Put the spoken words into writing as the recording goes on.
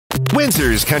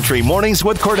Windsor's Country Mornings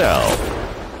with Cordell.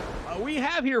 We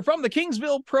have here from the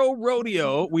Kingsville Pro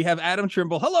Rodeo, we have Adam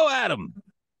Trimble. Hello, Adam.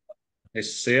 Nice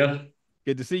to see you.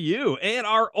 Good to see you. And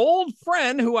our old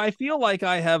friend, who I feel like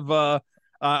I've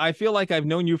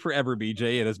known you forever,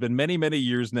 BJ. It has been many, many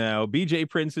years now. BJ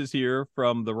Prince is here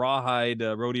from the Rawhide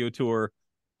Rodeo Tour,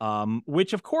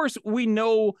 which, of course, we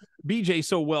know BJ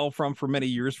so well from for many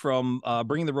years, from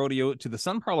bringing the rodeo to the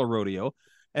Sun Parlor Rodeo,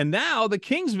 and now the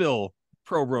Kingsville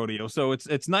Pro Rodeo. So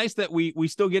it's nice that we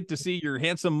still get to see your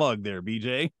handsome mug there,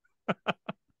 BJ.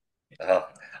 I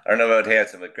don't know about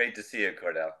handsome, but great to see you,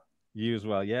 Cordell. You as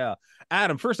well, yeah.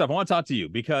 Adam, first off, I want to talk to you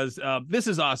because this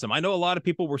is awesome. I know a lot of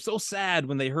people were so sad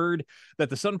when they heard that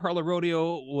the Sun Parlor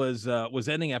Rodeo was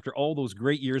ending after all those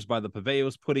great years by the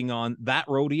Paveos putting on that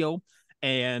rodeo,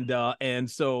 and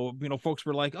so folks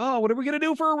were like, "Oh, what are we gonna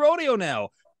do for a rodeo now?"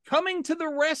 Coming to the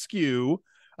rescue,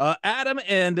 Adam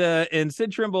and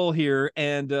Sid Trimble here,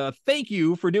 and thank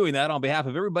you for doing that on behalf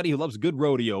of everybody who loves good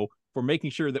rodeo, for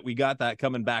making sure that we got that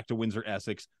coming back to Windsor,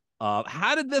 Essex.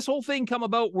 How did this whole thing come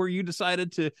about where you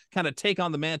decided to kind of take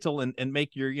on the mantle and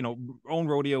make your, own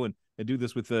rodeo and do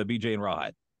this with BJ and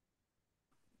Rawhide?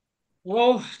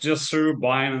 Well, just through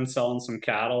buying and selling some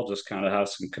cattle, just kind of have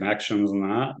some connections and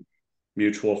that,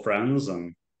 mutual friends,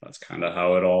 and that's kind of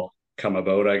how it all come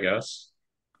about, I guess.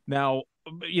 Now,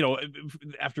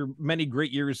 after many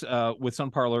great years with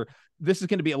Sun Parlor, this is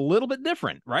going to be a little bit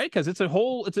different, right? Because it's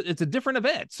a different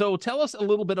event. So tell us a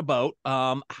little bit about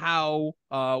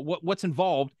what's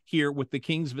involved here with the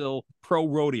Kingsville Pro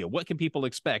Rodeo. What can people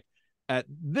expect at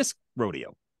this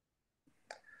rodeo?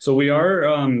 So we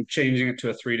are changing it to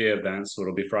a 3-day event. So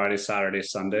it'll be Friday, Saturday,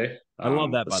 Sunday. I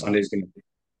love that.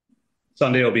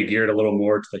 Sunday will be geared a little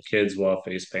more to the kids. We'll have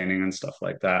face painting and stuff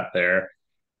like that there.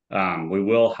 We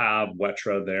will have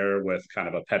Wetra there with kind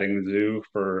of a petting zoo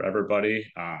for everybody.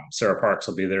 Sarah Parks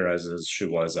will be there as she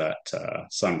was at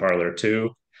Sun Parlor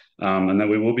too. And then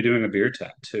we will be doing a beer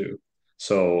tent too.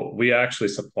 So we actually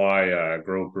supply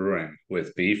Grove Brewing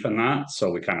with beef and that.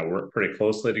 So we kind of work pretty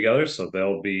closely together. So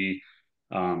they'll be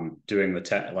doing the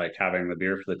tent, like having the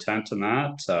beer for the tent and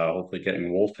that, hopefully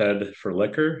getting Wolfhead for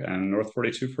liquor and North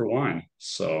 42 for wine.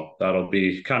 So that'll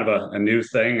be kind of a new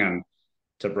thing and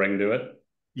to bring to it.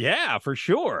 Yeah, for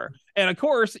sure. And of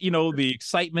course, the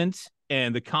excitement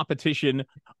and the competition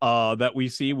that we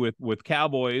see with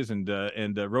cowboys and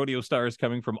rodeo stars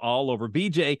coming from all over.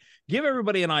 BJ, give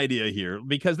everybody an idea here,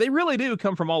 because they really do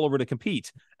come from all over to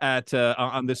compete at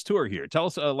on this tour here. Tell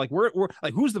us, we're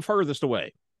who's the furthest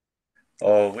away?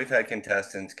 Oh, we've had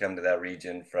contestants come to that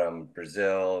region from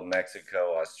Brazil,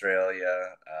 Mexico,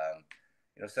 Australia.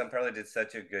 Sun Parlor did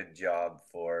such a good job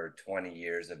for 20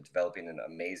 years of developing an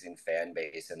amazing fan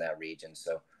base in that region.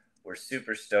 So we're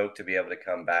super stoked to be able to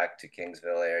come back to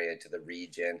Kingsville area, to the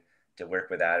region, to work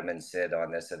with Adam and Sid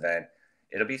on this event.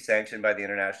 It'll be sanctioned by the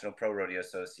International Pro Rodeo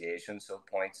Association. So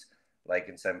points like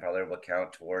in Sun Parlor will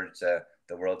count towards the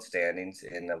world standings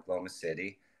in Oklahoma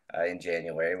City in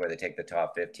January, where they take the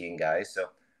top 15 guys. So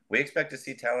we expect to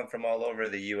see talent from all over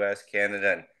the U.S.,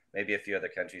 Canada, and maybe a few other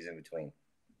countries in between.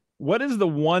 What is the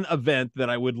one event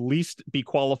that I would least be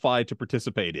qualified to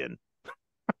participate in?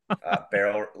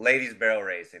 Ladies barrel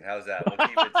racing. How's that? We'll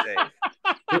keep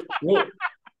it safe.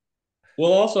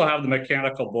 We'll also have the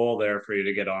mechanical bull there for you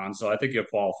to get on, so I think you'll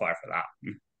qualify for that.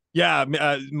 Yeah,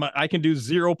 I can do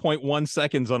 0.1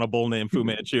 seconds on a bull named Fu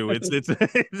Manchu.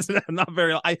 It's not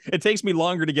very. It takes me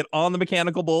longer to get on the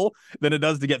mechanical bull than it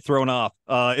does to get thrown off.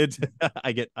 I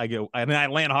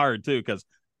land hard too, because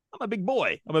I'm a big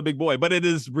boy, but it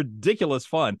is ridiculous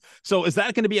fun. So is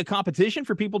that going to be a competition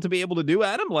for people to be able to do,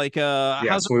 Adam?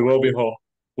 Yes, we will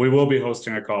be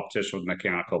hosting a competition with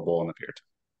mechanical bull in the pier.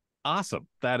 Awesome.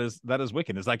 That is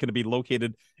wicked. Is that going to be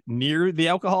located near the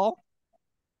alcohol?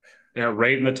 Yeah,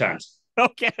 right in the tent.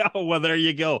 Okay. Oh, well, there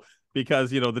you go. Because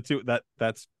the two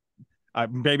that's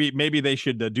maybe they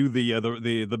should do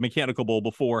the mechanical bull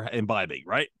before imbibing,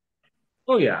 right?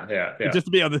 Oh yeah. Just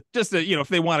to be on if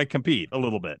they want to compete a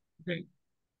little bit. Okay.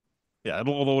 Yeah,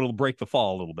 it'll break the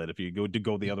fall a little bit if you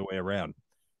go the other way around.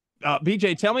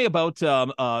 BJ, tell me about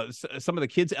some of the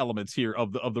kids elements here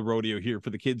of the rodeo here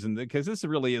for the kids, and because this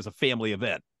really is a family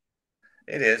event.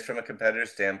 It is. From a competitor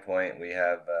standpoint, we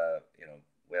have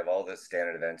we have all the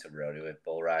standard events of rodeo with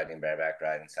bull riding, bareback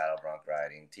riding, saddle bronc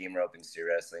riding, team roping, steer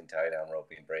wrestling, tie down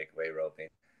roping, breakaway roping.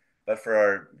 But for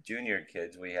our junior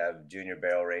kids, we have junior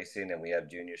barrel racing, and we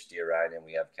have junior steer riding, and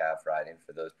we have calf riding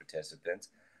for those participants.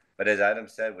 But as Adam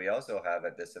said, we also have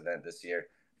at this event this year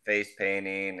face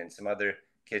painting and some other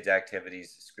kids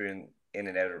activities screwing in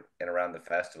and out and around the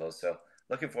festival. So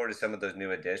looking forward to some of those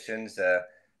new additions to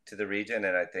the region,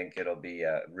 and I think it'll be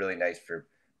really nice for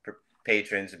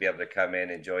patrons to be able to come in,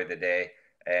 enjoy the day,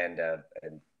 and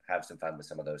have some fun with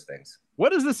some of those things.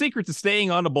 What is the secret to staying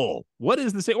on a bull? What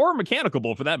is the or a mechanical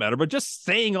bull for that matter, but just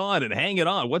staying on and hanging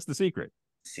on? What's the secret?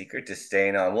 Secret to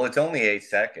staying on? Well, it's only 8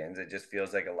 seconds. It just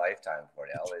feels like a lifetime,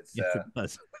 Cordell. It's yes, it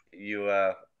does. You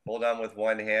hold on with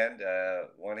one hand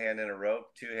in a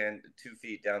rope, 2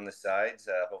 feet down the sides.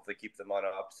 Hopefully keep them on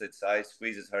opposite sides.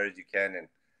 Squeeze as hard as you can,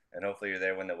 and hopefully you're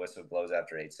there when the whistle blows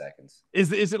after 8 seconds.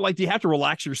 Is it like, do you have to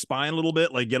relax your spine a little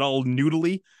bit, like get all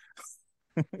noodly?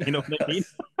 You know what I mean?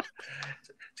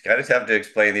 It's kind of tough to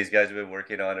explain. These guys have been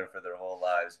working on it for their whole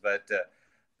lives, but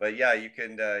yeah, you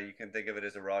can think of it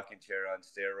as a rocking chair on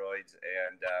steroids,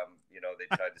 and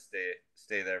they tried to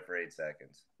stay there for 8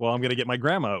 seconds. Well, I'm gonna get my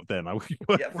grandma out then.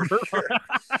 Yeah, for sure.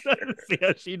 See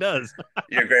how she does.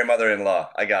 Your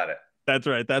grandmother-in-law. I got it.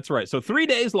 That's right. So 3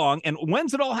 days long, and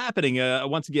when's it all happening?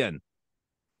 Once again,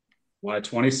 July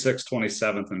 26th,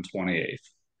 27th, and 28th.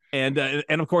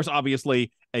 And of course,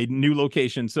 obviously, a new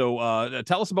location. So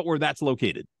tell us about where that's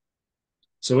located.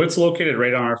 So it's located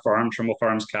right on our farm, Trimble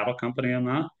Farms Cattle Company on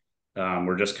that.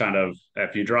 We're just kind of,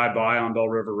 if you drive by on Bell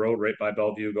River Road, right by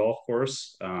Bellevue Golf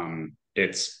Course,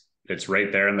 it's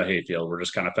right there in the hayfield. We're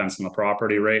just kind of fencing the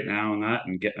property right now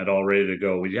and getting it all ready to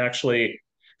go. We actually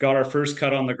got our first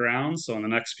cut on the ground. So in the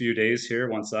next few days here,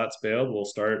 once that's baled, we'll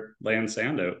start laying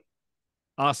sand out.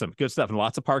 Awesome. Good stuff. And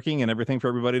lots of parking and everything for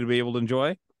everybody to be able to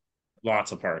enjoy.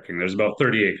 Lots of parking. There's about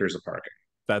 30 acres of parking.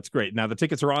 That's great. Now the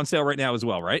tickets are on sale right now as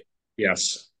well, right?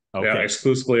 Yes. Okay. Yeah,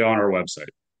 exclusively on our website.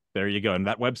 There you go. And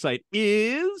that website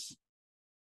is...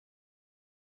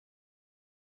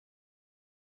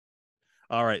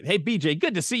 All right. Hey, BJ,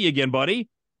 good to see you again, buddy.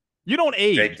 You don't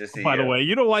age, Great to see by you. the way.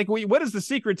 You don't what is the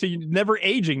secret to you never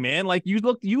aging, man? Like you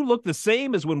look the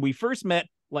same as when we first met,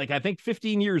 like I think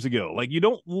 15 years ago. Like you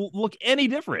don't look any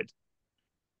different.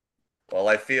 Well,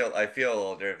 I feel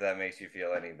older, if that makes you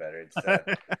feel any better. It's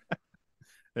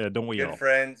yeah, don't we all? Good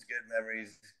friends, good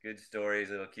memories, good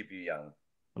stories. It'll keep you young.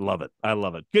 I love it. I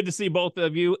love it. Good to see both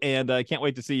of you, and I can't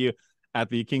wait to see you at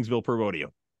the Kingsville Pro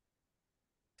Rodeo.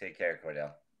 Take care,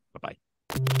 Cordell. Bye-bye.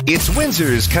 It's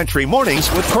Windsor's Country Mornings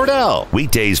with Cordell.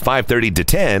 Weekdays 5:30 to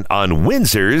 10 on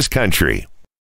Windsor's Country.